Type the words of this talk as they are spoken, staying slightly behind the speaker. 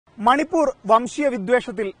മണിപ്പൂർ വംശീയ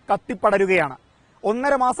വിദ്വേഷത്തിൽ കത്തിപ്പടരുകയാണ്.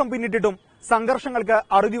 1.5 മാസം പിന്നിട്ടിട്ടും സംഘർഷങ്ങൾക്ക്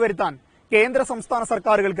അറുതി വരുത്താൻ കേന്ദ്ര സംസ്ഥാന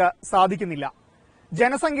സർക്കാരുകൾക്ക് സാധിക്കുന്നില്ല.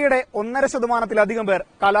 ജനസംഖ്യയുടെ 1.5% പേർ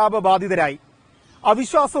കലാപബാധിതരായി.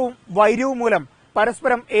 അവിശ്വാസവും വൈര്യവും മൂലം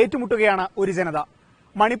പരസ്പരം ഏറ്റുമുട്ടുകയാണ് ഒരു ജനത.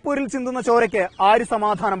 മണിപ്പൂരിൽ ചിന്തുന്ന ചോരയ്ക്ക് ആര്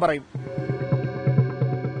സമാധാനം പറയും?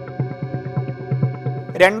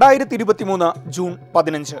 2023 ജൂൺ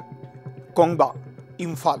 15 കൊങ്ബ,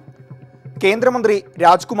 ഇംഫാൽ. കേന്ദ്രമന്ത്രി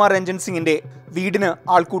രാജ്കുമാർ രഞ്ജൻ സിംഗിന്റെ വീടിന്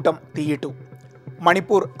ആൾക്കൂട്ടം തീയിട്ടു.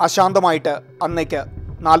 മണിപ്പൂർ അശാന്തമായിട്ട് അന്നേക്ക്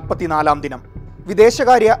 44-ാം ദിനം.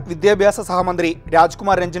 വിദേശകാര്യ വിദ്യാഭ്യാസ സഹമന്ത്രി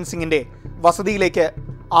രാജ്കുമാർ രഞ്ജൻ സിംഗിന്റെ വസതിയിലേക്ക്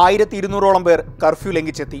 1200ഓളം പേർ കർഫ്യൂ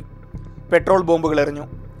ലംഘിച്ചെത്തി. പെട്രോൾ ബോംബുകൾ എറിഞ്ഞു.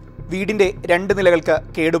 വീടിന്റെ 2 നിലകൾക്ക്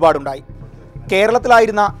കേടുപാടുണ്ടായി.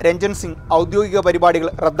 കേരളത്തിലായിരുന്ന രഞ്ജൻ സിംഗ് ഔദ്യോഗിക പരിപാടികൾ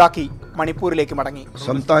റദ്ദാക്കി മണിപ്പൂരിലേക്ക് മടങ്ങി.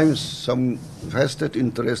 Sometimes some vested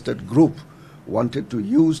interested group wanted to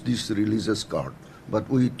use this religious card, but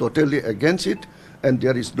we totally against it, and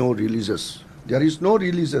there is no religious. There is no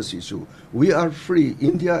religious issue. We are free.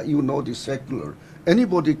 India, you know, is secular.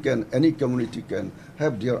 Anybody can, any community can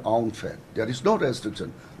have their own faith. There is no restriction,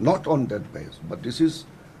 not on that base. But this is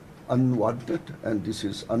unwanted and this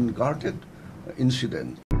is unguarded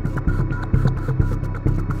incident.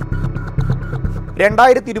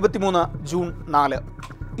 2023 June 4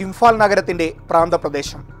 Imphal നഗരത്തിന്റെ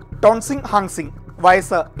പ്രാന്തപ്രദേശം. ടോൺസിംഗ് ഹാങ്സിംഗ്,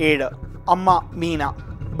 വയസ്സ് 7, അമ്മ മീന,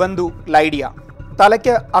 ബന്ധു ലൈഡിയ.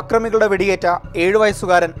 തലയ്ക്ക് അക്രമികളുടെ വെടിയേറ്റ 7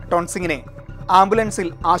 വയസ്സുകാരൻ ടോൺസിംഗിനെ ആംബുലൻസിൽ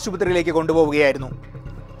ആശുപത്രിയിലേക്ക് കൊണ്ടുപോവുകയായിരുന്നു.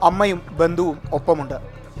 അമ്മയും ബന്ധുവും ഒപ്പമുണ്ട്.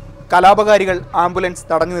 കലാപകാരികൾ ആംബുലൻസ്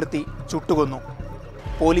തടഞ്ഞു നിർത്തി ചുട്ടുകൊന്നു.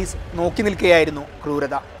 പോലീസ് നോക്കി നിൽക്കുകയായിരുന്നു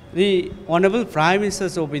ക്രൂരത. The Honorable Prime Minister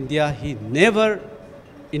of India, he never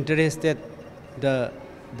interested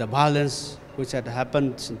the violence which had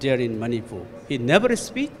happened there in Manipur. He never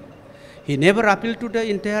speak. He never appealed to the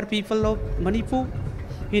entire people of Manipur.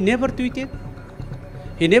 He never tweeted.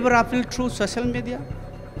 He never appealed through social media.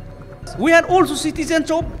 We are also citizens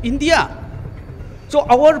of India. So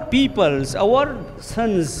our peoples, our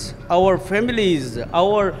sons, our families,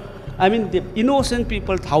 the innocent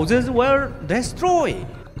people, thousands were destroyed.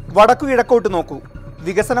 വടക്കു കിഴക്കോട്ട് നോക്കൂ,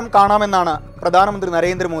 വികസനം കാണാമെന്നാണ് പ്രധാനമന്ത്രി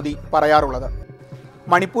നരേന്ദ്രമോദി പറയാറുള്ളത്.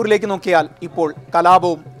 മണിപ്പൂരിലേക്ക് നോക്കിയാൽ ഇപ്പോൾ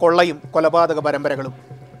കലാപവും കൊള്ളയും കൊലപാതക പരമ്പരകളും.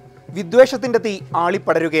 വിദ്വേഷത്തിന്റെ തീ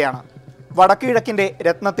ആളിപ്പടരുകയാണ്. വടക്കുകിഴക്കിന്റെ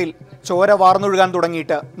രത്നത്തിൽ ചോര വാർന്നൊഴുകാൻ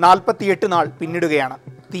തുടങ്ങിയിട്ട് 48 നാൾ പിന്നിടുകയാണ്.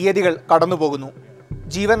 തീയതികൾ കടന്നുപോകുന്നു.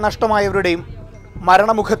 ജീവൻ നഷ്ടമായവരുടെയും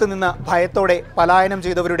മരണമുഖത്ത് നിന്ന് ഭയത്തോടെ പലായനം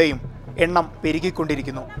ചെയ്തവരുടെയും എണ്ണം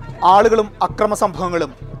പെരുകിക്കൊണ്ടിരിക്കുന്നു. ആളുകളും അക്രമ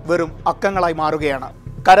സംഭവങ്ങളും വെറും അക്കങ്ങളായി മാറുകയാണ്.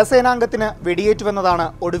 കരസേനാംഗത്തിന് വെടിയേറ്റുവെന്നതാണ്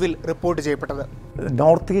ഒടുവിൽ റിപ്പോർട്ട് ചെയ്യപ്പെട്ടത്.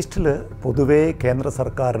 നോർത്ത് ഈസ്റ്റിൽ പൊതുവേ കേന്ദ്ര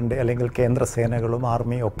സർക്കാരിൻ്റെ അല്ലെങ്കിൽ കേന്ദ്ര സേനകളും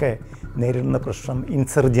ആർമിയും ഒക്കെ നേരിടുന്ന പ്രശ്നം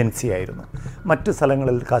ഇൻസർജൻസി ആയിരുന്നു. മറ്റ്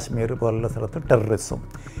സ്ഥലങ്ങളിൽ കാശ്മീർ പോലുള്ള സ്ഥലത്ത് ടെററിസം.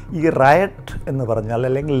 ഈ റയറ്റ് എന്ന് പറഞ്ഞാൽ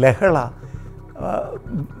അല്ലെങ്കിൽ ലഹള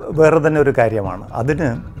വേറെ തന്നെ ഒരു കാര്യമാണ്. അതിന്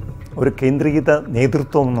ഒരു കേന്ദ്രീകൃത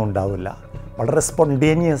നേതൃത്വമൊന്നും ഉണ്ടാവില്ല. വളരെ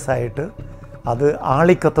സ്പോണ്ടേനിയസ് ആയിട്ട് അത്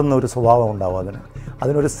ആളിക്കത്തുന്ന ഒരു സ്വഭാവം ഉണ്ടാവും.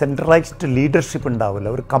 അതിനൊരു സെൻട്രലൈസ്ഡ് ലീഡർഷിപ്പ് ഉണ്ടാവില്ല,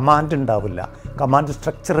 ഒരു കമാൻഡ് ഉണ്ടാവില്ല, കമാൻഡ്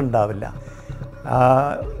സ്ട്രക്ചർ ഉണ്ടാവില്ല.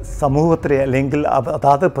 സമൂഹത്തിലെ അല്ലെങ്കിൽ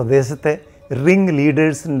അതാത് പ്രദേശത്തെ റിംഗ്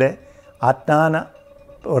ലീഡേഴ്സിൻ്റെ ആജ്ഞാന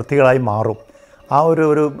പ്രവൃത്തികളായി മാറും. ആ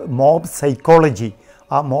ഒരു മോബ് സൈക്കോളജി,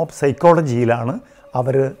 ആ മോബ് സൈക്കോളജിയിലാണ്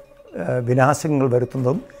അവർ വിനാശങ്ങൾ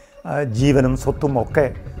വരുത്തുന്നതും ജീവനും സ്വത്തും ഒക്കെ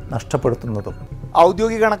നഷ്ടപ്പെടുത്തുന്നതും.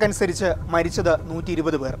 ഔദ്യോഗിക കണക്കനുസരിച്ച് മരിച്ചത്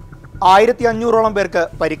 120 പേർ. 1500ഓളം പേർക്ക്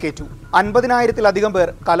പരിക്കേറ്റു. 50,000-ലധികം പേർ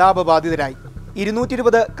കലാപബാധിതരായി.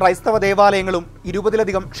 220 ക്രൈസ്തവ ദേവാലയങ്ങളും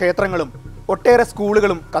 20-ലധികം ക്ഷേത്രങ്ങളും ഒട്ടേറെ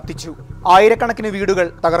സ്കൂളുകളും കത്തിച്ചു. ആയിരക്കണക്കിന് വീടുകൾ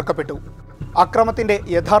തകർക്കപ്പെട്ടു. അക്രമത്തിന്റെ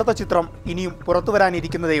യഥാർത്ഥ ചിത്രം ഇനിയും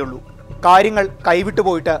പുറത്തുവരാനിരിക്കുന്നതേയുള്ളൂ. കാര്യങ്ങൾ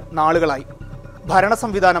കൈവിട്ടുപോയിട്ട് നാളുകളായി. ഭരണ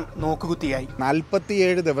സംവിധാനം നോക്കുകുത്തിയായി.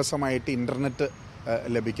 47 ദിവസമായിട്ട് ഇന്റർനെറ്റ്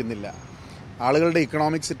ലഭിക്കുന്നില്ല. ആളുകളുടെ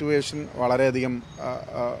ഇക്കണോമിക് സിറ്റുവേഷൻ വളരെയധികം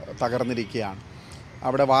തകർന്നിരിക്കുകയാണ്.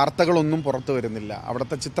 അവിടെ വാർത്തകളൊന്നും പുറത്തു വരുന്നില്ല.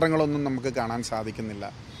 അവിടുത്തെ ചിത്രങ്ങളൊന്നും നമുക്ക് കാണാൻ സാധിക്കുന്നില്ല.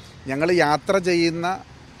 ഞങ്ങൾ യാത്ര ചെയ്യുന്ന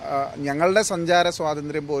ഞങ്ങളുടെ സഞ്ചാര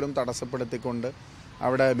സ്വാതന്ത്ര്യം പോലും തടസ്സപ്പെടുത്തിക്കൊണ്ട്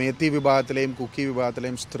അവിടെ മേത്തി വിഭാഗത്തിലെയും കുക്കി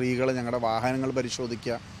വിഭാഗത്തിലെയും സ്ത്രീകൾ ഞങ്ങളുടെ വാഹനങ്ങൾ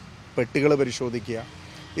പരിശോധിക്കുക, പെട്ടികൾ പരിശോധിക്കുക,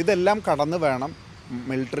 ഇതെല്ലാം കടന്നു വേണം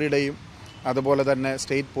മിലിറ്ററിയുടെയും അതുപോലെ തന്നെ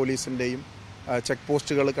സ്റ്റേറ്റ് പോലീസിൻ്റെയും ചെക്ക്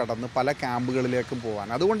പോസ്റ്റുകൾ കടന്ന് പല ക്യാമ്പുകളിലേക്കും പോകാൻ.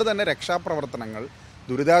 അതുകൊണ്ട് തന്നെ രക്ഷാപ്രവർത്തനങ്ങൾ,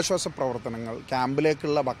 ദുരിതാശ്വാസ പ്രവർത്തനങ്ങൾ,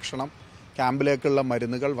 ക്യാമ്പിലേക്കുള്ള ഭക്ഷണം, ക്യാമ്പിലേക്കുള്ള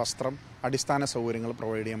മരുന്നുകൾ, വസ്ത്രം, അടിസ്ഥാന സൗകര്യങ്ങൾ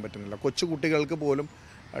പ്രൊവൈഡ് ചെയ്യാൻ പറ്റുന്നില്ല. കൊച്ചുകുട്ടികൾക്ക് പോലും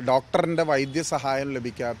ഡോക്ടറിൻ്റെ വൈദ്യസഹായം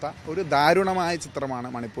ലഭിക്കാത്ത ഒരു ദാരുണമായ ചിത്രമാണ്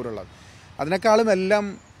മണിപ്പൂരുള്ളത്. അതിനേക്കാളും എല്ലാം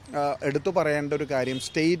എടുത്തു പറയേണ്ട ഒരു കാര്യം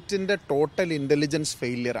സ്റ്റേറ്റിൻ്റെ ടോട്ടൽ ഇൻ്റലിജൻസ്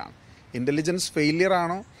ഫെയിലിയറാണ്. ഇൻ്റലിജൻസ്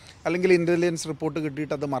ഫെയിലിയറാണോ അല്ലെങ്കിൽ ഇൻ്റലിജൻസ് റിപ്പോർട്ട്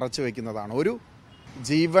കിട്ടിയിട്ട് അത് മറച്ചു വയ്ക്കുന്നതാണോ? ഒരു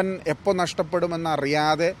ജീവൻ എപ്പോൾ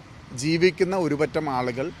നഷ്ടപ്പെടുമെന്നറിയാതെ ജീവിക്കുന്ന ഒരുപറ്റം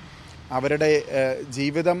ആളുകൾ, അവരുടെ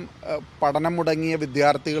ജീവിതം, പഠനം മുടങ്ങിയ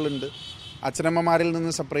വിദ്യാർത്ഥികളുണ്ട്, അച്ഛനമ്മമാരിൽ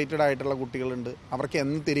നിന്ന് സെപ്പറേറ്റഡ് ആയിട്ടുള്ള കുട്ടികളുണ്ട്. അവർക്ക്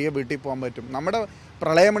എന്ന് തിരികെ വീട്ടിൽ പോകാൻ പറ്റും? നമ്മുടെ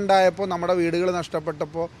പ്രളയമുണ്ടായപ്പോൾ, നമ്മുടെ വീടുകൾ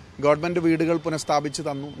നഷ്ടപ്പെട്ടപ്പോൾ ഗവൺമെൻറ് വീടുകൾ പുനഃസ്ഥാപിച്ച്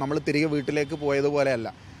തന്നു. നമ്മൾ തിരികെ വീട്ടിലേക്ക് പോയതുപോലെയല്ല.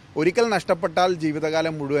 ഒരിക്കൽ നഷ്ടപ്പെട്ടാൽ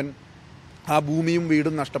ജീവിതകാലം മുഴുവൻ ആ ഭൂമിയും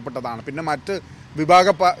വീടും നഷ്ടപ്പെട്ടതാണ്. പിന്നെ മറ്റ്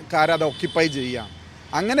വിഭാഗക്കാരത് ഓക്യുപ്പൈ ചെയ്യുകയാണ്.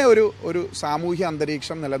 അങ്ങനെ ഒരു സാമൂഹ്യ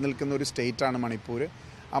അന്തരീക്ഷം നിലനിൽക്കുന്ന ഒരു സ്റ്റേറ്റാണ് മണിപ്പൂർ.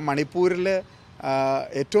 ആ മണിപ്പൂരിൽ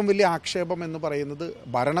ഏറ്റവും വലിയ ആക്ഷേപം എന്ന് പറയുന്നത്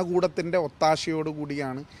ഭരണകൂടത്തിൻ്റെ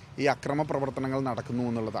ഒത്താശയോടുകൂടിയാണ് ഈ അക്രമ പ്രവർത്തനങ്ങൾ നടക്കുന്നു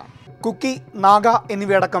എന്നുള്ളതാണ്. കുക്കി, നാഗ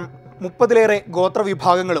എന്നിവയടക്കം 30-ലേറെ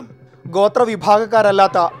ഗോത്രവിഭാഗങ്ങളും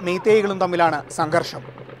ഗോത്രവിഭാഗക്കാരല്ലാത്ത മെയ്തേയികളും തമ്മിലാണ് സംഘർഷം.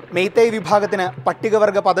 മെയ്തേയ് വിഭാഗത്തിന്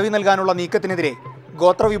പട്ടികവർഗ പദവി നൽകാനുള്ള നീക്കത്തിനെതിരെ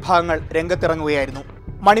ഗോത്രവിഭാഗങ്ങൾ രംഗത്തിറങ്ങുകയായിരുന്നു.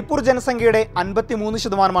 മണിപ്പൂർ ജനസംഖ്യയുടെ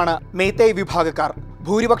 53% മെയ്തേയ് വിഭാഗക്കാർ.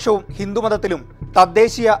 ഭൂരിപക്ഷവും ഹിന്ദുമതത്തിലും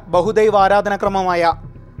തദ്ദേശീയ ബഹുദൈവാരാധനാക്രമമായ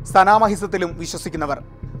സനാമഹിസത്തിലും വിശ്വസിക്കുന്നവർ.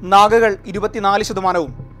 നാഗകൾ 24%,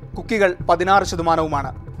 കുക്കികൾ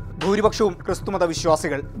 16%. ഭൂരിപക്ഷവും ക്രിസ്തുമത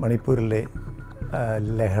വിശ്വാസികൾ. മണിപ്പൂരിലെ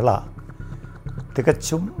ലഹള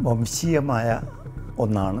തികച്ചും വംശീയമായ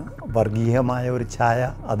ഒന്നാണ്. വർഗീയമായ ഒരു ഛായ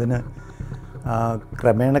അതിന്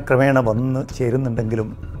ക്രമേണ വന്ന് ചേരുന്നുണ്ടെങ്കിലും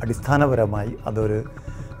അടിസ്ഥാനപരമായി അതൊരു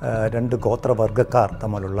രണ്ട് ഗോത്രവർഗക്കാർ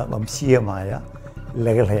തമ്മിലുള്ള വംശീയമായ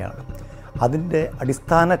ലഹളയാണ്. അതിൻ്റെ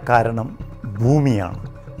അടിസ്ഥാന കാരണം ഭൂമിയാണ്.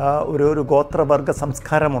 ഒരു ഗോത്രവർഗ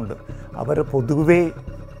സംസ്കാരമുണ്ട്. അവർ പൊതുവേ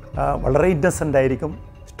വളരെ ഇന്നസെൻ്റ് ആയിരിക്കും,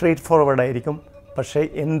 സ്ട്രെയിറ്റ് ഫോർവേഡായിരിക്കും. പക്ഷേ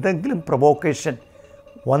എന്തെങ്കിലും പ്രൊവോക്കേഷൻ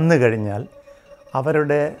വന്നു കഴിഞ്ഞാൽ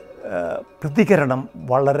അവരുടെ പ്രതികരണം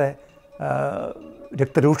വളരെ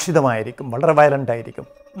രക്തരൂക്ഷിതമായിരിക്കും, വളരെ വയലൻ്റായിരിക്കും.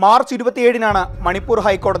 മാർച്ച് 27-നാണ് മണിപ്പൂർ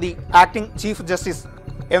ഹൈക്കോടതി acting chief justice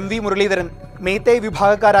MV Muraleedharan Meitei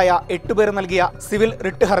വിഭാഗക്കാരായ 8 പേർ നൽകിയ സിവിൽ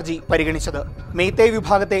റിട്ട് ഹർജി പരിഗണിച്ചത്. മെയ്തേയ്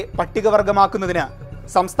വിഭാഗത്തെ പട്ടികവർഗമാക്കുന്നതിന്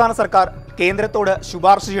സംസ്ഥാന സർക്കാർ കേന്ദ്രത്തോട്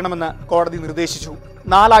ശുപാർശ ചെയ്യണമെന്ന് കോടതി നിർദ്ദേശിച്ചു.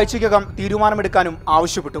 4 ആഴ്ചയ്ക്കകം തീരുമാനമെടുക്കാനും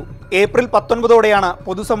ആവശ്യപ്പെട്ടു. ഏപ്രിൽ 19-ഓടെയാണ്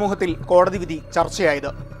പൊതുസമൂഹത്തിൽ കോടതി വിധി ചർച്ചയായത്.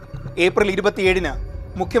 ഏപ്രിൽ 27-ന്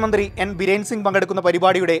മുഖ്യമന്ത്രി N ബിരേൻ സിംഗ് പങ്കെടുക്കുന്ന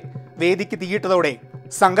പരിപാടിയുടെ വേദിക്ക് തീയിട്ടതോടെ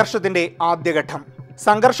സംഘർഷത്തിന്റെ ആദ്യഘട്ടം.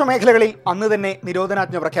 സംഘർഷ മേഖലകളിൽ അന്ന് തന്നെ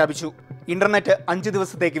നിരോധനാജ്ഞ പ്രഖ്യാപിച്ചു. ഇന്റർനെറ്റ് 5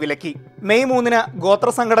 ദിവസത്തേക്ക് വിലക്കി. മെയ് 3-ന് ഗോത്ര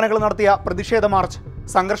സംഘടനകൾ നടത്തിയ പ്രതിഷേധ മാർച്ച്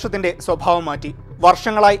സംഘർഷത്തിന്റെ സ്വഭാവം മാറ്റി.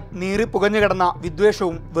 വർഷങ്ങളായി നീറിപ്പുകഞ്ഞുകിടന്ന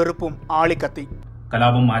വിദ്വേഷവും വെറുപ്പും ആളിക്കത്തി.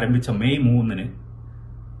 കലാപം ആരംഭിച്ച മെയ് 3-ന്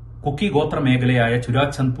കുക്കി ഗോത്ര മേഖലയായ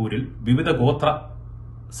ചുരാചന്ദ്പൂരിൽ വിവിധ ഗോത്ര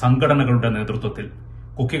സംഘടനകളുടെ നേതൃത്വത്തിൽ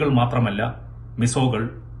കുക്കികൾ മാത്രമല്ല മിസോകൾ,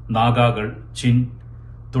 നാഗാകൾ, ചിൻ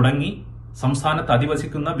തുടങ്ങി സംസ്ഥാനത്ത്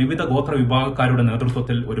അധിവസിക്കുന്ന വിവിധ ഗോത്ര വിഭാഗക്കാരുടെ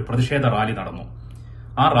നേതൃത്വത്തിൽ ഒരു പ്രതിഷേധ റാലി നടന്നു.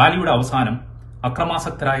 ആ റാലിയുടെ അവസാനം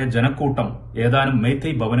അക്രമാസക്തരായ ജനക്കൂട്ടം ഏതാനും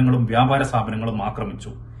മെയ്തേയ് ഭവനങ്ങളും വ്യാപാര സ്ഥാപനങ്ങളും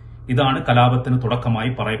ആക്രമിച്ചു. ഇതാണ് കലാപത്തിന് തുടക്കമായി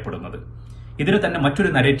പറയപ്പെടുന്നത്. ഇതിന് തന്നെ മറ്റൊരു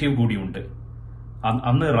നരേറ്റീവ് കൂടിയുണ്ട്.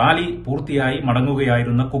 അന്ന് റാലി പൂർത്തിയായി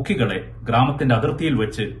മടങ്ങുകയായിരുന്ന കുക്കികളെ ഗ്രാമത്തിന്റെ അതിർത്തിയിൽ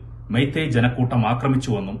വെച്ച് മെയ്തേയ് ജനക്കൂട്ടം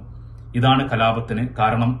ആക്രമിച്ചുവെന്നും ഇതാണ് കലാപത്തിന്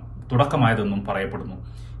കാരണം തുടക്കമായതെന്നും പറയപ്പെടുന്നു.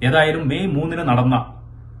 ഏതായാലും മെയ് 3-ന് നടന്ന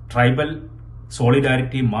ട്രൈബൽ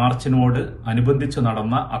സോളിഡാരിറ്റി മാർച്ചിനോട് അനുബന്ധിച്ച്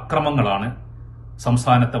നടന്ന അക്രമങ്ങളാണ്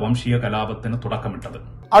സംസ്ഥാനത്തെ വംശീയ കലാപത്തിന് തുടക്കമിട്ടത്.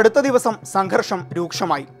 അടുത്ത ദിവസം സംഘർഷം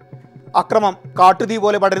രൂക്ഷമായി. അക്രമം കാട്ടുതീ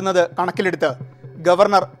പോലെ പടരുന്നത് കണക്കിലെടുത്ത്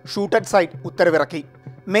ഗവർണർ ഷൂട്ട് അറ്റ് സൈറ്റ് ഉത്തരവിറക്കി.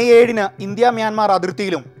 മെയ് 7-ന് ഇന്ത്യ മ്യാൻമാർ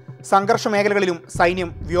അതിർത്തിയിലും സംഘർഷ മേഖലകളിലും സൈന്യം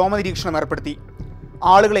വ്യോമനിരീക്ഷണം ഏർപ്പെടുത്തി.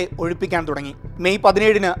 ആളുകളെ ഒഴിപ്പിക്കാൻ തുടങ്ങി. മെയ്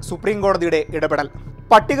 17-ന് സുപ്രീം കോടതിയുടെ ഇടപെടൽ.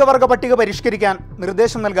 പട്ടികവർഗ പട്ടിക പരിഷ്കരിക്കാൻ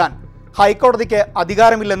നിർദ്ദേശം നൽകാൻ ഹൈക്കോടതിക്ക്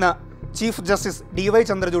അധികാരമില്ലെന്ന് ചീഫ് ജസ്റ്റിസ് DY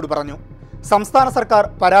ചന്ദ്രചൂഡ് പറഞ്ഞു. സംസ്ഥാന സർക്കാർ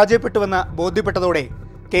പരാജയപ്പെട്ടുവെന്ന് ബോധ്യപ്പെട്ടതോടെ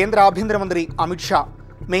കേന്ദ്ര ആഭ്യന്തരമന്ത്രി അമിത്ഷാ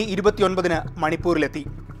മെയ് 29-ന് മണിപ്പൂരിലെത്തി.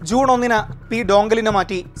 ജൂൺ 1-ന് P ഡോങ്കലിനെ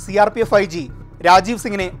മാറ്റി CRPF IG രാജീവ്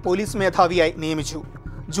സിംഗിനെ പോലീസ് മേധാവിയായി നിയമിച്ചു.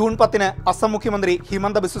 ജൂൺ 10-ന് അസം മുഖ്യമന്ത്രി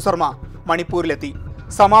ഹിമന്ത ബിസ്വ ശർമ്മ മണിപ്പൂരിലെത്തി.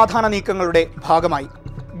 സമാധാന നീക്കങ്ങളുടെ ഭാഗമായി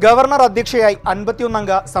ഗവർണർ അധ്യക്ഷയായി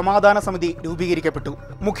 51-അംഗ സമാധാന സമിതി രൂപീകരിക്കപ്പെട്ടു.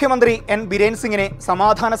 മുഖ്യമന്ത്രി N ബിരേൻ സിംഗിനെ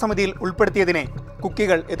സമാധാന സമിതിയിൽ ഉൾപ്പെടുത്തിയതിനെ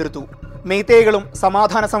കുക്കികൾ എതിർത്തു. മെയ്തേയികളും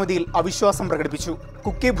സമാധാന സമിതിയിൽ അവിശ്വാസം പ്രകടിപ്പിച്ചു.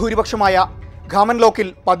 കുക്കി ഭൂരിപക്ഷമായ ഖാമൻലോക്കിൽ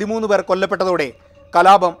 13 പേർ കൊല്ലപ്പെട്ടതോടെ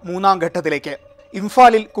കലാപം 3-ാം ഘട്ടത്തിലേക്ക്.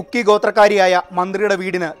 ഇംഫാലിൽ കുക്കി ഗോത്രക്കാരിയായ മന്ത്രിയുടെ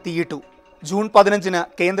വീടിന് തീയിട്ടു. ജൂൺ 15-ന്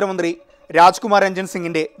കേന്ദ്രമന്ത്രി രാജ്കുമാർ രഞ്ജൻ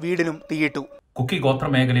സിംഗിന്റെ വീടിനും തീയിട്ടു. കുക്കി ഗോത്ര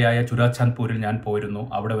മേഖലയായ ചുരാചന്ദ്പൂരിൽ ഞാൻ പോയിരുന്നു.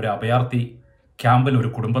 അവിടെ ഒരു അഭയാർത്ഥി ക്യാമ്പിൽ ഒരു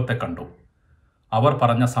കുടുംബത്തെ കണ്ടു. അവർ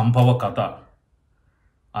പറഞ്ഞ സംഭവ കഥ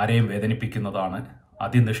ആരെയും വേദനിപ്പിക്കുന്നതാണ്.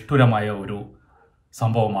 അതിനിഷ്ഠുരമായ ഒരു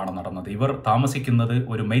സംഭവമാണ് നടന്നത്. ഇവർ താമസിക്കുന്നത്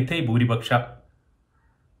ഒരു മെയ്തേയ് ഭൂരിപക്ഷ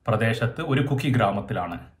പ്രദേശത്ത് ഒരു കുക്കി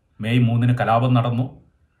ഗ്രാമത്തിലാണ്. മെയ് 3-ന് കലാപം നടന്നു.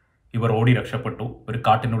 ഇവർ ഓടി രക്ഷപ്പെട്ടു, ഒരു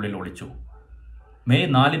കാട്ടിനുള്ളിൽ ഒളിച്ചു. മെയ്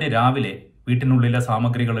 4-ന് രാവിലെ വീട്ടിനുള്ളിലെ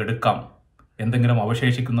സാമഗ്രികൾ എടുക്കാം, എന്തെങ്കിലും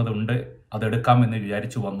അവശേഷിക്കുന്നതുണ്ട് അതെടുക്കാം എന്ന്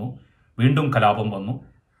വിചാരിച്ചു വന്നു. വീണ്ടും കലാപം വന്നു.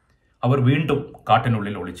 അവർ വീണ്ടും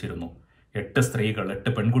കാട്ടിനുള്ളിൽ ഒളിച്ചിരുന്നു. 8 സ്ത്രീകൾ, 8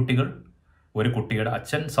 പെൺകുട്ടികൾ, ഒരു കുട്ടിയുടെ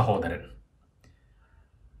അച്ഛൻ, സഹോദരൻ.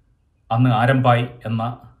 അന്ന് ആരംഭായി എന്ന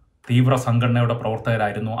തീവ്ര സംഘടനയുടെ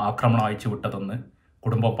പ്രവർത്തകരായിരുന്നു ആക്രമണം അയച്ചുവിട്ടതെന്ന്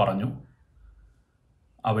കുടുംബം പറഞ്ഞു.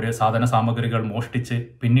 അവർ സാധന സാമഗ്രികൾ മോഷ്ടിച്ച്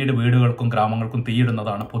പിന്നീട് വീടുകൾക്കും ഗ്രാമങ്ങൾക്കും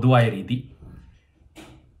തീയിടുന്നതാണ് പൊതുവായ രീതി.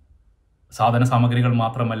 സാധന സാമഗ്രികൾ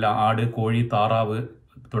മാത്രമല്ല, ആട്, കോഴി, താറാവ്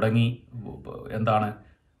തുടങ്ങി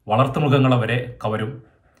വളർത്തുമൃഗങ്ങളെ വരെ കവരും.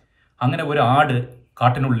 അങ്ങനെ ഒരു ആട്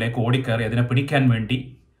കാട്ടിനുള്ളിലേക്ക് ഓടിക്കയറി അതിനെ പിടിക്കാൻ വേണ്ടി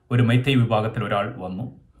ഒരു മൈത്തൈ വിഭാഗത്തിൽ ഒരാൾ വന്നു.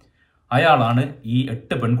 അയാളാണ് ഈ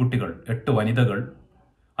 8 പെൺകുട്ടികൾ, 8 വനിതകൾ,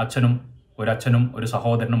 അച്ഛനും ഒരു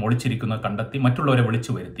സഹോദരനും ഒളിച്ചിരിക്കുന്നത് കണ്ടെത്തി മറ്റുള്ളവരെ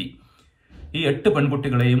വിളിച്ചു വരുത്തി. ഈ 8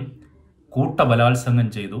 പെൺകുട്ടികളെയും കൂട്ടബലാത്സംഗം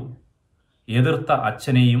ചെയ്തു. എതിർത്ത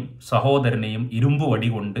അച്ഛനെയും സഹോദരനെയും ഇരുമ്പ് വടി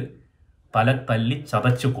കൊണ്ട് തല്ലി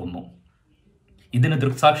ചതച്ചു കൊന്നു. ഇതിന്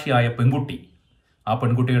ദൃക്സാക്ഷിയായ പെൺകുട്ടി, ആ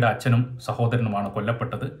പെൺകുട്ടിയുടെ അച്ഛനും സഹോദരനുമാണ്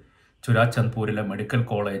കൊല്ലപ്പെട്ടത്. ചുരാചന്ദ്പൂരിലെ മെഡിക്കൽ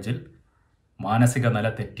കോളേജിൽ മാനസിക നില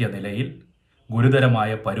തെറ്റിയ നിലയിൽ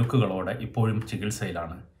ഗുരുതരമായ പരുക്കുകളോടെ ഇപ്പോഴും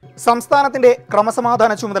ചികിത്സയിലാണ്. സംസ്ഥാനത്തിന്റെ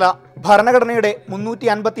ക്രമസമാധാന ചുമതല ഭരണഘടനയുടെ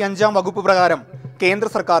 355 വകുപ്പ് പ്രകാരം കേന്ദ്ര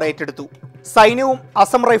സർക്കാർ ഏറ്റെടുത്തു. സൈന്യവും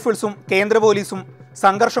അസം റൈഫിൾസും കേന്ദ്ര പോലീസും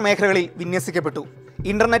സംഘർഷ മേഖലകളിൽ വിന്യസിക്കപ്പെട്ടു.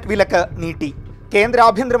 ഇന്റർനെറ്റ് വിലക്ക് നീട്ടി. കേന്ദ്ര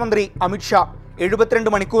ആഭ്യന്തരമന്ത്രി അമിത്ഷാ 72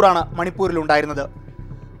 മണിക്കൂറാണ് മണിപ്പൂരിലുണ്ടായിരുന്നത്.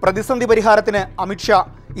 പ്രതിസന്ധി പരിഹാരത്തിന് അമിത്ഷാ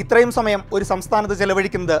ഇത്രയും സമയം ഒരു സംസ്ഥാനത്ത്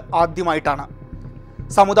ചെലവഴിക്കുന്നത് ആദ്യമായിട്ടാണ്.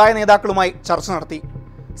 സമുദായ നേതാക്കളുമായി ചർച്ച നടത്തി.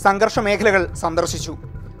 സംഘർഷ മേഖലകൾ സന്ദർശിച്ചു.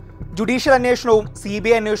 ജുഡീഷ്യൽ അന്വേഷണവും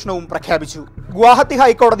CBI അന്വേഷണവും പ്രഖ്യാപിച്ചു. ഗുവാഹത്തി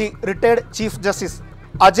ഹൈക്കോടതി retired chief justice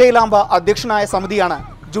Ajay Lamba അധ്യക്ഷനായ സമിതിയാണ്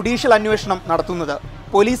ജുഡീഷ്യൽ അന്വേഷണം നടത്തുന്നത്.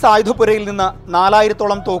 പോലീസ് ആയുധപ്പുരയിൽ നിന്ന്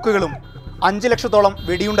 4000-ഓളം തോക്കുകളും 5 ലക്ഷത്തോളം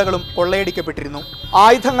വെടിയുണ്ടകളും കൊള്ളയടിക്കപ്പെട്ടിരുന്നു.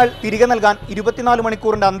 ആയുധങ്ങൾ തിരികെ നൽകാൻ 24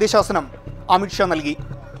 മണിക്കൂറിന്റെ അന്ത്യശാസനം അമിത്ഷാ നൽകി.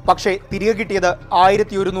 പക്ഷേ തിരികെ കിട്ടിയത്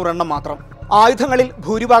 1100 എണ്ണം മാത്രം. ആയുധങ്ങളിൽ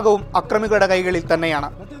ഭൂരിഭാഗവും അക്രമികളുടെ കൈകളിൽ തന്നെയാണ്.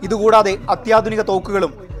 ഇതുകൂടാതെ അത്യാധുനിക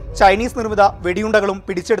തോക്കുകളും ചൈനീസ് നിർമ്മിത വെടിയുണ്ടകളും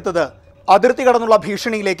പിടിച്ചെടുത്തത് അതിർത്തി കടന്നുള്ള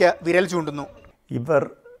ഭീഷണിയിലേക്ക് വിരൽ ചൂണ്ടുന്നു. ഇവർ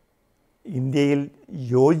ഇന്ത്യയിൽ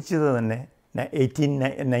യോജിച്ചത് തന്നെ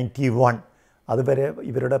 1891. അതുവരെ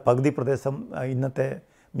ഇവരുടെ പകുതി പ്രദേശം ഇന്നത്തെ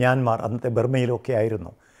മ്യാൻമാർ, അന്നത്തെ ബർമയിലൊക്കെ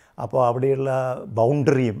ആയിരുന്നു. അപ്പോൾ അവിടെയുള്ള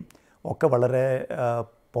ബൗണ്ടറിയും ഒക്കെ വളരെ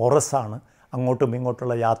പോറസാണ്. അങ്ങോട്ടും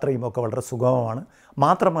ഇങ്ങോട്ടുള്ള യാത്രയും ഒക്കെ വളരെ സുഗമമാണ്.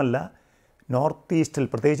 മാത്രമല്ല, നോർത്ത് ഈസ്റ്റിൽ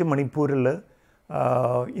പ്രത്യേകിച്ച് മണിപ്പൂരിൽ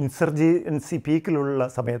ഇൻസർജൻസി പീക്കിലുള്ള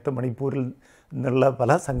സമയത്ത് മണിപ്പൂരിൽ നിന്നുള്ള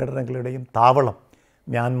പല സംഘടനകളുടെയും താവളം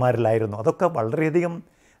മ്യാൻമാരിലായിരുന്നു. അതൊക്കെ വളരെയധികം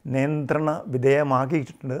നിയന്ത്രണ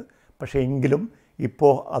വിധേയമാക്കിയിട്ടുണ്ട്. പക്ഷേ എങ്കിലും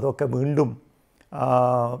ഇപ്പോൾ അതൊക്കെ വീണ്ടും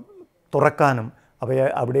തുറക്കാനും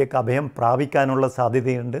അവിടേക്ക് അഭയം പ്രാപിക്കാനുള്ള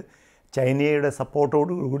സാധ്യതയുണ്ട്. ചൈനയുടെ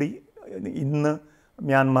സപ്പോർട്ടോടുകൂടി ഇന്ന്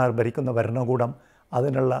മ്യാൻമാർ ഭരിക്കുന്ന ഭരണകൂടം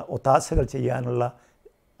അതിനുള്ള ഒത്താശകൾ ചെയ്യാനുള്ള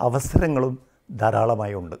അവസരങ്ങളും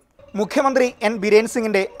ധാരാളമായി ഉണ്ട്. മുഖ്യമന്ത്രി N. ബിരേൻ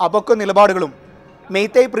സിംഗിന്റെ അപക്വ നിലപാടുകളും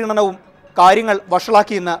മെയ്തൈ പ്രീണനവും കാര്യങ്ങൾ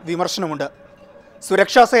വഷളാക്കിയെന്ന് വിമർശനമുണ്ട്.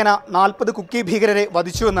 സുരക്ഷാസേന 40 കുക്കി ഭീകരരെ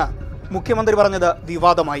വധിച്ചുവെന്ന് മുഖ്യമന്ത്രി പറഞ്ഞത്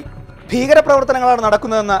വിവാദമായി. ഭീകരപ്രവർത്തനങ്ങളാണ്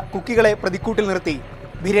നടക്കുന്നതെന്ന് കുക്കികളെ പ്രതിക്കൂട്ടിൽ നിർത്തി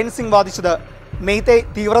ബിരേൻ സിംഗ് വാദിച്ചത് മെയ്തൈ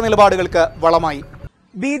തീവ്ര നിലപാടുകൾക്ക് വളമായി.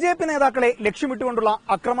 BJP നേതാക്കളെ ലക്ഷ്യമിട്ടുകൊണ്ടുള്ള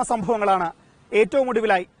അക്രമ സംഭവങ്ങളാണ് ഏറ്റവും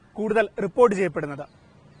ഒടുവിലായി കൂടുതൽ റിപ്പോർട്ട് ചെയ്യപ്പെടുന്നത്.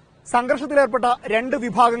 സംഘർഷത്തിലേർപ്പെട്ട 2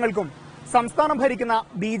 വിഭാഗങ്ങൾക്കും സംസ്ഥാനം ഭരിക്കുന്ന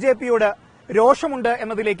BJPയോട് രോഷമുണ്ട്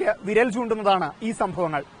എന്നതിലേക്ക് വിരൽ ചൂണ്ടുന്നതാണ് ഈ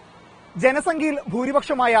സംഭവങ്ങൾ. ജനസംഖ്യയിൽ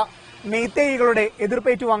ഭൂരിപക്ഷമായ മെയ്തേയികളുടെ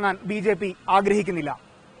എതിർപ്പേറ്റുവാങ്ങാൻ BJP ആഗ്രഹിക്കുന്നില്ല.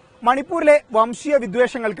 മണിപ്പൂരിലെ വംശീയ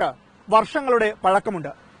വിദ്വേഷങ്ങൾക്ക് വർഷങ്ങളുടെ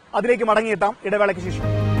പഴക്കമുണ്ട്. അതിലേക്ക് മടങ്ങിയെത്താം ഇടവേളയ്ക്ക് ശേഷം.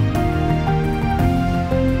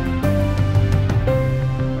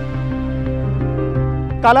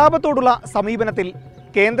 കലാപത്തോടുള്ള സമീപനത്തിൽ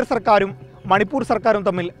കേന്ദ്ര സർക്കാരും മണിപ്പൂർ സർക്കാരും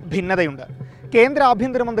തമ്മിൽ ഭിന്നതയുണ്ട്. കേന്ദ്ര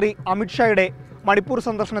ആഭ്യന്തരമന്ത്രി അമിത്ഷായുടെ മണിപ്പൂർ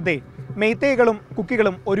സന്ദർശനത്തെ മെയ്തേയികളും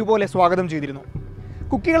കുക്കികളും ഒരുപോലെ സ്വാഗതം ചെയ്തിരുന്നു.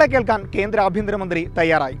 കുക്കികളെ കേൾക്കാൻ കേന്ദ്ര ആഭ്യന്തരമന്ത്രി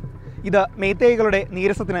തയ്യാറായി. ഇത് മെയ്തേയികളുടെ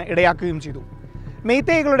നീരസത്തിന് ഇടയാക്കുകയും ചെയ്തു.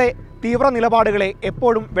 മെയ്തേയികളുടെ തീവ്ര നിലപാടുകളെ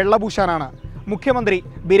എപ്പോഴും വെള്ളപൂശാനാണ് മുഖ്യമന്ത്രി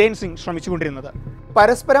ബിരേൻ സിംഗ് ശ്രമിച്ചുകൊണ്ടിരുന്നത്.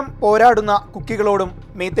 പരസ്പരം പോരാടുന്ന കുക്കികളോടും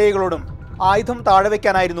മെയ്തേയികളോടും ആയുധം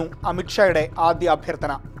താഴെവെക്കാനായിരുന്നു അമിത്ഷായുടെ ആദ്യ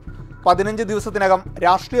അഭ്യർത്ഥന. 15 ദിവസത്തിനകം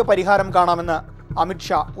രാഷ്ട്രീയ പരിഹാരം കാണാമെന്ന്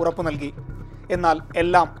അമിത്ഷാ ഉറപ്പു നൽകി. എന്നാൽ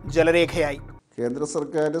എല്ലാം ജലരേഖയായി. കേന്ദ്ര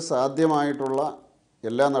സർക്കാർ സാധ്യമായിട്ടുള്ള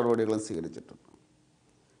എല്ലാ നടപടികളും സ്വീകരിച്ചിട്ടുണ്ട്.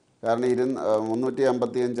 കാരണം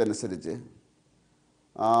 355 അനുസരിച്ച്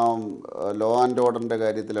ലോ ആൻഡ് ഓർഡറിൻ്റെ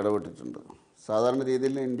കാര്യത്തിൽ ഇടപെട്ടിട്ടുണ്ട്. സാധാരണ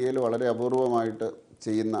രീതിയിൽ ഇന്ത്യയിൽ വളരെ അപൂർവമായിട്ട്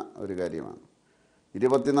ചെയ്യുന്ന ഒരു കാര്യമാണ്.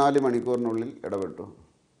 24 മണിക്കൂറിനുള്ളിൽ ഇടപെട്ടു.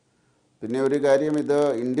 പിന്നെ ഒരു കാര്യം, ഇത്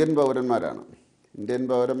ഇന്ത്യൻ പൗരന്മാരാണ്. ഇന്ത്യൻ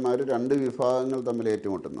പൗരന്മാർ രണ്ട് വിഭാഗങ്ങൾ തമ്മിൽ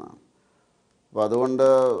ഏറ്റുമുട്ടുന്നതാണ്. അപ്പോൾ അതുകൊണ്ട്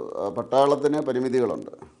പട്ടാളത്തിന്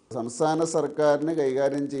പരിമിതികളുണ്ട്. സംസ്ഥാന സർക്കാരിന്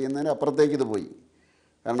കൈകാര്യം ചെയ്യുന്നതിന് അപ്പുറത്തേക്ക് ഇത് പോയി.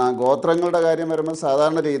 കാരണം ഗോത്രങ്ങളുടെ കാര്യം വരുമ്പോൾ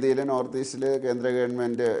സാധാരണ രീതിയിൽ നോർത്ത് ഈസ്റ്റിൽ കേന്ദ്ര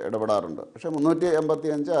ഗവൺമെൻറ് ഇടപെടാറുണ്ട്. പക്ഷേ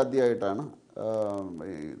 385 ആദ്യമായിട്ടാണ്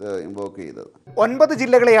ഇത് ഇൻവോക്ക് ചെയ്തത്. 9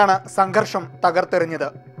 ജില്ലകളെയാണ് സംഘർഷം തകർത്തെറിഞ്ഞത്.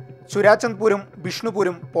 ചുരാചന്ദ്പൂരും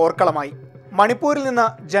ബിഷ്ണുപൂരും പോർക്കളമായി. മണിപ്പൂരിൽ നിന്ന്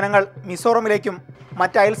ജനങ്ങൾ മിസോറമിലേക്കും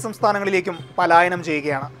മറ്റ് അയൽ സംസ്ഥാനങ്ങളിലേക്കും പലായനം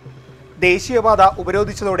ചെയ്യുകയാണ്. ദേശീയപാത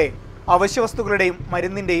ഉപരോധിച്ചതോടെ അവശ്യവസ്തുക്കളുടെയും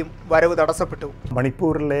മരുന്നിൻ്റെയും വരവ് തടസ്സപ്പെട്ടു.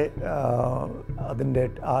 മണിപ്പൂരിലെ അതിൻ്റെ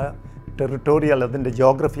ആ ടെറിട്ടോറിയൽ, അതിൻ്റെ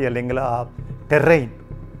ജോഗ്രഫി അല്ലെങ്കിൽ ആ ടെറൈൻ,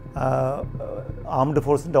 ആംഡ്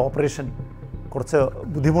ഫോഴ്സിൻ്റെ ഓപ്പറേഷൻ കുറച്ച്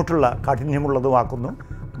ബുദ്ധിമുട്ടുള്ള കാഠിന്യമുള്ളതുമാക്കുന്നു.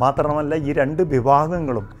 മാത്രമല്ല ഈ രണ്ട്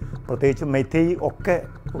വിഭാഗങ്ങളും പ്രത്യേകിച്ച് മെയ്തേയ് ഒക്കെ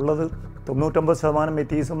ഉള്ളത് 99%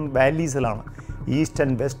 മെയ്തേയ്സും വാലീസിലാണ്, ഈസ്റ്റ്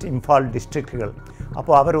ആൻഡ് വെസ്റ്റ് ഇംഫാൽ ഡിസ്ട്രിക്റ്റുകൾ.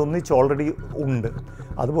 അപ്പോൾ അവരൊന്നിച്ച് ഓൾറെഡി ഉണ്ട്.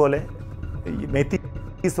 അതുപോലെ ഈ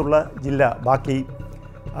മെയ്തേയ്സുള്ള ജില്ല ബാക്കി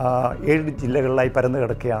 7 ജില്ലകളിലായി പരന്നു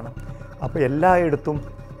കിടക്കുകയാണ്. അപ്പോൾ എല്ലായിടത്തും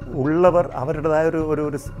ഉള്ളവർ അവരുടേതായ ഒരു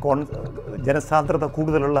ജനസാന്ദ്രത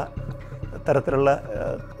കൂടുതലുള്ള തരത്തിലുള്ള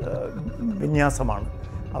വിന്യാസമാണ്.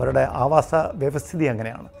 അവരുടെ ആവാസ വ്യവസ്ഥിതി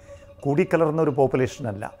അങ്ങനെയാണ്. കൂടിക്കലർന്ന ഒരു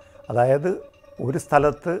പോപ്പുലേഷനല്ല. അതായത് ഒരു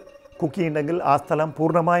സ്ഥലത്ത് കുക്കി ഉണ്ടെങ്കിൽ ആ സ്ഥലം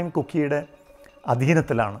പൂർണ്ണമായും കുക്കിയുടെ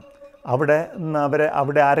അധീനത്തിലാണ്. അവിടെ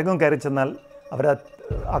ആരെങ്കിലും കയറി ചെന്നാൽ അവരെ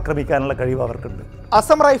ആക്രമിക്കാനുള്ള കഴിവ് അവർക്കുണ്ട്.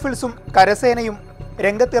 അസം റൈഫിൾസും കരസേനയും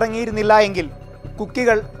രംഗത്തിറങ്ങിയിരുന്നില്ല എങ്കിൽ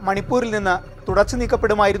കുക്കികൾ മണിപ്പൂരിൽ നിന്ന് തുടച്ചു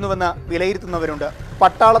നീക്കപ്പെടുമായിരുന്നുവെന്ന് വിലയിരുത്തുന്നവരുണ്ട്.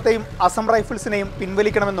 പട്ടാളത്തെയും അസം റൈഫിൾസിനെയും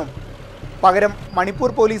പിൻവലിക്കണമെന്നും പകരം മണിപ്പൂർ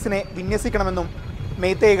പോലീസിനെ വിന്യസിക്കണമെന്നും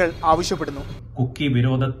മെയ്തേയ്കൾ ആവശ്യപ്പെടുന്നു. കുക്കി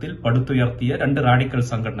വിരോധത്തിൽ പടുത്തുയർത്തിയ 2 റാഡിക്കൽ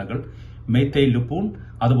സംഘടനകൾ മെയ്തേയ് ലുപൂൺ,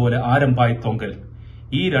 അതുപോലെ ആരംഭായ് തൊങ്കൽ.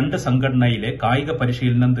 ഈ 2 സംഘടനയിലെ കായിക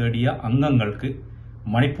പരിശീലനം തേടിയ അംഗങ്ങൾക്ക്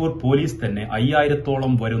മണിപ്പൂർ പോലീസ് തന്നെ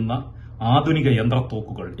 5000-ഓളം വരുന്ന ആധുനിക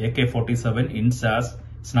യന്ത്രത്തോക്കുകൾ, AK-47, ഇൻസാസ്,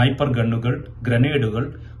 സ്നൈപ്പർ ഗണ്ണുകൾ, ഗ്രനേഡുകൾ,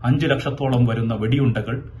 5 ലക്ഷത്തോളം വരുന്ന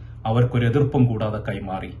വെടിയുണ്ടകൾ അവർക്കൊരു എതിർപ്പും കൂടാതെ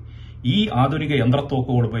കൈമാറി. ഈ ആധുനിക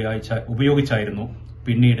യന്ത്രത്തോക്കുകൾ ഉപയോഗിച്ചായിരുന്നു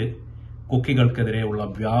പിന്നീട് കുക്കികൾക്കെതിരെയുള്ള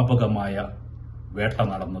വ്യാപകമായ വേട്ട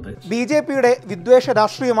നടന്നത്. BJPയുടെ വിദ്വേഷ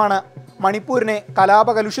രാഷ്ട്രീയമാണ് മണിപ്പൂരിനെ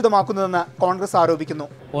കലാപകലുഷിതമാക്കുന്നതെന്ന് കോൺഗ്രസ് ആരോപിക്കുന്നു.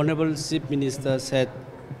 Honorable Chief Minister said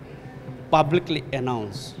publicly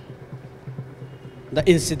announced the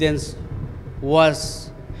incidents was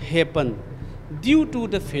happened due to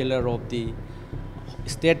the failure of the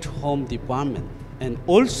State Home Department, and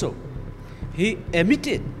also he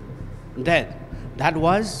admitted that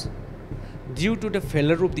was due to the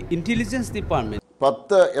failure of the Intelligence Department.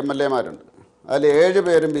 10 MLA-മാരുണ്ട്. അതിൽ 7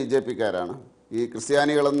 പേരും BJP-കാരാണ്. ഈ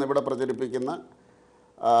ക്രിസ്ത്യാനികളെന്ന് ഇവിടെ പ്രചരിപ്പിക്കുന്ന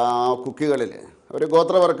കുക്കികളിൽ അവർ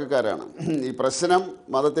ഗോത്രവർഗ്ഗക്കാരാണ്. ഈ പ്രശ്നം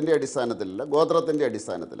മതത്തിൻ്റെ അടിസ്ഥാനത്തിലല്ല, ഗോത്രത്തിൻ്റെ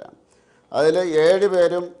അടിസ്ഥാനത്തിലാണ്. അതിൽ 7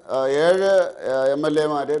 പേരും 7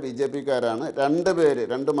 MLA-മാർ BJP-കാരാണ്.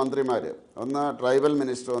 2 മന്ത്രിമാർ, ഒന്ന് ട്രൈബൽ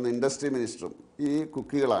മിനിസ്റ്ററും ഒന്ന് ഇൻഡസ്ട്രി മിനിസ്റ്ററും ഈ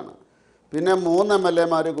കുക്കികളാണ്. പിന്നെ 3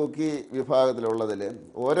 MLA-മാർ കുക്കി വിഭാഗത്തിലുള്ളതിൽ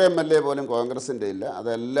 1 MLA പോലും കോൺഗ്രസിൻ്റെ ഇല്ല.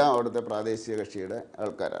 അതെല്ലാം അവിടുത്തെ പ്രാദേശിക കക്ഷിയുടെ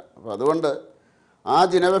ആൾക്കാരാണ്. അപ്പോൾ അതുകൊണ്ട് ആ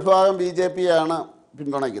ജനവിഭാഗം BJP-യാണ്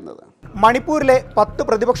പിന്തുണയ്ക്കുന്നത്. മണിപ്പൂരിലെ 10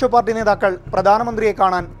 പ്രതിപക്ഷ പാർട്ടി നേതാക്കൾ പ്രധാനമന്ത്രിയെ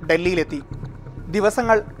കാണാൻ ഡൽഹിയിലെത്തി.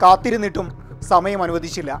 ദിവസങ്ങൾ കാത്തിരുന്നിട്ടും സമയം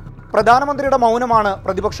അനുവദിച്ചില്ല. പ്രധാനമന്ത്രിയുടെ മൗനമാണ്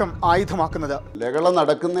പ്രതിപക്ഷം ആയുധമാക്കുന്നത്. ലഹള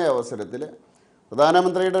നടക്കുന്ന അവസരത്തിൽ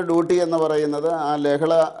പ്രധാനമന്ത്രിയുടെ ഡ്യൂട്ടി എന്ന് പറയുന്നത് ആ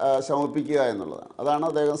ലഹള ശമിപ്പിക്കുക എന്നുള്ളതാണ്. അതാണ്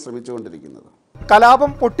അദ്ദേഹം ശ്രമിച്ചുകൊണ്ടിരിക്കുന്നത്.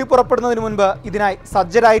 കലാപം പൊട്ടിപ്പുറപ്പെടുന്നതിന് മുൻപ് ഇതിനായി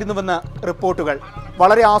സജ്ജരായിരുന്നുവെന്ന് റിപ്പോർട്ടുകൾ.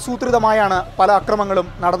 വളരെ ആസൂത്രിതമായാണ് പല അക്രമങ്ങളും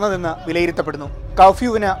നടന്നതെന്ന് വിലയിരുത്തപ്പെടുന്നു.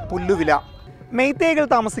 കർഫ്യൂവിന് പുല്ലുവില. മെയ്തേയ്കൾ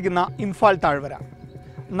താമസിക്കുന്ന ഇംഫാൽ താഴ്വര,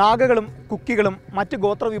 നാഗകളും കുക്കികളും മറ്റ്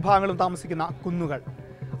ഗോത്രവിഭാഗങ്ങളും താമസിക്കുന്ന കുന്നുകൾ.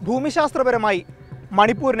 ഭൂമിശാസ്ത്രപരമായി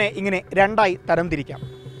മണിപ്പൂരിനെ ഇങ്ങനെ 2ആയി തരംതിരിക്കാം.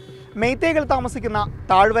 മെയ്തേയ്കൾ താമസിക്കുന്ന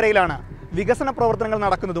താഴ്വരയിലാണ് വികസന പ്രവർത്തനങ്ങൾ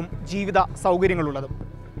നടക്കുന്നതും ജീവിത സൗകര്യങ്ങളുള്ളതും.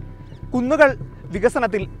 കുന്നുകൾ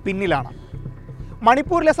വികസനത്തിൽ പിന്നിലാണ്.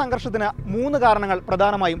 മണിപ്പൂരിലെ സംഘർഷത്തിന് 3 കാരണങ്ങൾ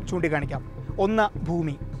പ്രധാനമായും ചൂണ്ടിക്കാണിക്കാം. 1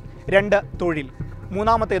 ഭൂമി, 2 തൊഴിൽ,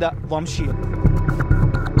 3-ാമത്തേത് വംശീയം.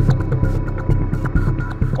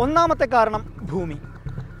 1-ാമത്തെ കാരണം ഭൂമി.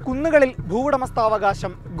 കുന്നുകളിൽ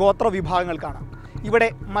ഭൂവുടമസ്ഥാവകാശം ഗോത്രവിഭാഗങ്ങൾക്കാണ്. ഇവിടെ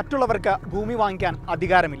മറ്റുള്ളവർക്ക് ഭൂമി വാങ്ങിക്കാൻ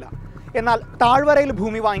അധികാരമില്ല. എന്നാൽ താഴ്വരയിൽ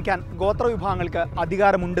ഭൂമി വാങ്ങിക്കാൻ ഗോത്രവിഭാഗങ്ങൾക്ക്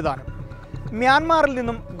അധികാരമുണ്ട് താനും. മ്യാൻമാറിൽ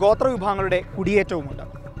നിന്നും ഗോത്രവിഭാഗങ്ങളുടെ കുടിയേറ്റവുമുണ്ട്.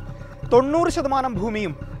 90%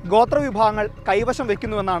 ഭൂമിയും ഗോത്രവിഭാഗങ്ങൾ കൈവശം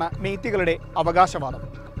വയ്ക്കുന്നുവെന്നാണ് മെയ്തേയ്കളുടെ അവകാശവാദം.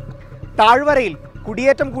 താഴ്വരയിൽ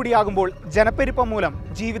കുടിയേറ്റം കൂടിയാകുമ്പോൾ ജനപ്പെരുപ്പം മൂലം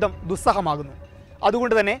ജീവിതം ദുസ്സഹമാകുന്നു.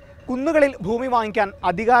 അതുകൊണ്ട് തന്നെ കുന്നുകളിൽ ഭൂമി വാങ്ങിക്കാൻ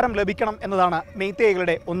അധികാരം ലഭിക്കണം എന്നതാണ്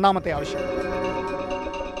മെയ്തേയ്കളുടെ 1-ാമത്തെ ആവശ്യം.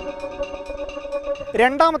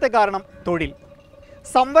 2-ാമത്തെ കാരണം തൊഴിൽ.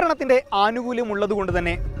 സംവരണത്തിന്റെ ആനുകൂല്യമുള്ളതുകൊണ്ട്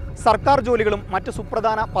തന്നെ സർക്കാർ ജോലികളും മറ്റ്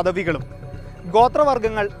സുപ്രധാന പദവികളും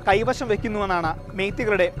ഗോത്രവർഗ്ഗങ്ങൾ കൈവശം വയ്ക്കുന്നുവെന്നാണ്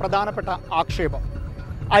മെയ്ത്തികളുടെ പ്രധാനപ്പെട്ട ആക്ഷേപം.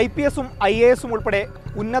 IPS-ഉം IAS-ഉം ഉൾപ്പെടെ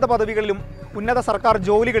ഉന്നത പദവികളിലും ഉന്നത സർക്കാർ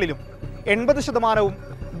ജോലികളിലും 80%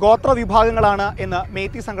 ഗോത്രവിഭാഗങ്ങളാണ് എന്ന്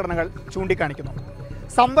മെയ്ത്തി സംഘടനകൾ ചൂണ്ടിക്കാണിക്കുന്നു.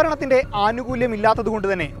 സംവരണത്തിന്റെ ആനുകൂല്യമില്ലാത്തതുകൊണ്ട്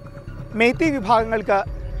തന്നെ മെയ്ത്തി വിഭാഗങ്ങൾക്ക്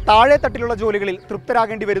താഴെത്തട്ടിലുള്ള ജോലികളിൽ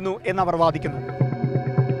തൃപ്തരാകേണ്ടി വരുന്നു എന്നവർ വാദിക്കുന്നു.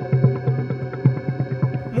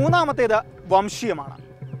 മൂന്നാമത്തേത് വംശീയമാണ്.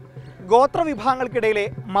 ഗോത്രവിഭാഗങ്ങൾക്കിടയിലെ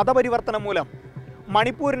മതപരിവർത്തനം മൂലം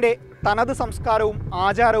മണിപ്പൂരിൻ്റെ തനത് സംസ്കാരവും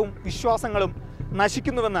ആചാരവും വിശ്വാസങ്ങളും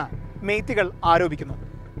നശിക്കുന്നുവെന്ന് മെയ്ത്തികൾ ആരോപിക്കുന്നു.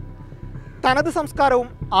 തനത് സംസ്കാരവും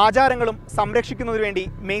ആചാരങ്ങളും സംരക്ഷിക്കുന്നതിനു വേണ്ടി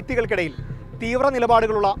മെയ്ത്തികൾക്കിടയിൽ തീവ്ര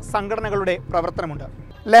നിലപാടുകളുള്ള സംഘടനകളുടെ പ്രവർത്തനമുണ്ട്.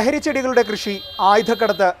 ലഹരിച്ചെടികളുടെ കൃഷി,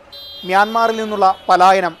 ആയുധക്കടത്ത്, മ്യാൻമാറിൽ നിന്നുള്ള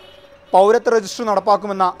പലായനം, പൗരത്വ രജിസ്റ്റർ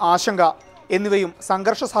നടപ്പാക്കുമെന്ന ആശങ്ക എന്നിവയും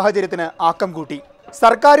സംഘർഷ സാഹചര്യത്തിന് ആക്കം കൂട്ടി.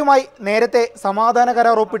 സർക്കാരുമായി നേരത്തെ സമാധാന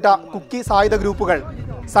കരാർ ഒപ്പിട്ട കുക്കി സായുധ ഗ്രൂപ്പുകൾ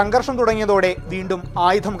സംഘർഷം തുടങ്ങിയതോടെ വീണ്ടും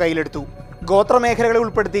ആയുധം കയ്യിലെടുത്തു. ഗോത്രമേഖലകളെ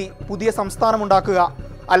ഉൾപ്പെടുത്തി പുതിയ സംസ്ഥാനമുണ്ടാക്കുക,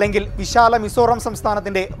 അല്ലെങ്കിൽ വിശാല മിസോറം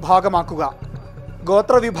സംസ്ഥാനത്തിന്റെ ഭാഗമാക്കുക.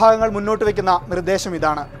 ഗോത്രവിഭാഗങ്ങൾ മുന്നോട്ട് വയ്ക്കുന്ന നിർദ്ദേശം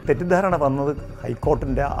ഇതാണ്. തെറ്റിദ്ധാരണ വന്നത്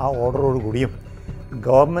ഹൈക്കോർട്ടിൻ്റെ ആ ഓർഡറോടുകൂടിയും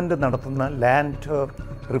ഗവൺമെൻറ് നടത്തുന്ന ലാൻഡ്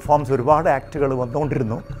റിഫോംസ് ഒരുപാട് ആക്റ്റുകൾ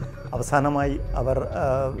വന്നുകൊണ്ടിരുന്നു. അവസാനമായി അവർ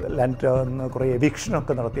ലാൻഡ് കുറേ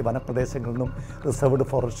എവിക്ഷനൊക്കെ നടത്തി. വനപ്രദേശങ്ങളിൽ നിന്നും റിസർവ്ഡ്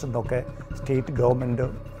ഫോറസ്റ്റിൽ നിന്നൊക്കെ സ്റ്റേറ്റ് ഗവൺമെൻറ്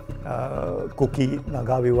കുക്കി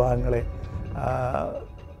നഗാ വിഭാഗങ്ങളെ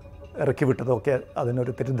ഇറക്കി വിട്ടതൊക്കെ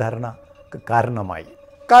അതിനൊരു തെറ്റിദ്ധാരണക്ക് കാരണമായി.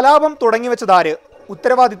 കലാപം തുടങ്ങിവെച്ചതാര്?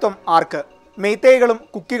 ഉത്തരവാദിത്വം ആർക്ക്? മെയ്തേയികളും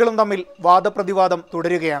കുക്കികളും തമ്മിൽ വാദപ്രതിവാദം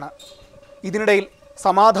തുടരുകയാണ്. ഇതിനിടയിൽ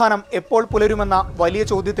സമാധാനം എപ്പോൾ പുലരുമെന്ന വലിയ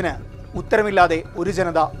ചോദ്യത്തിന് ഉത്തരമില്ലാതെ ഒരു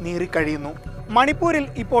ജനത നീറിക്കഴിയുന്നു. മണിപ്പൂരിൽ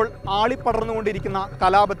ഇപ്പോൾ ആളിപ്പടർന്നുകൊണ്ടിരിക്കുന്ന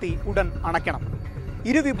കലാപത്തി ഉടൻ അണയ്ക്കണം.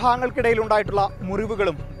 ഇരു വിഭാഗങ്ങൾക്കിടയിലുണ്ടായിട്ടുള്ള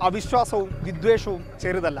മുറിവുകളും അവിശ്വാസവും വിദ്വേഷവും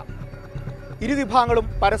ചെറുതല്ല. ഇരു വിഭാഗങ്ങളും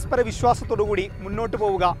പരസ്പര വിശ്വാസത്തോടുകൂടി മുന്നോട്ട്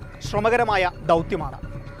പോവുക ശ്രമകരമായ ദൗത്യമാണ്.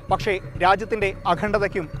 പക്ഷേ രാജ്യത്തിൻ്റെ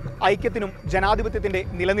അഖണ്ഡതയ്ക്കും ഐക്യത്തിനും ജനാധിപത്യത്തിൻ്റെ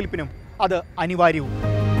നിലനിൽപ്പിനും അത് അനിവാര്യവും.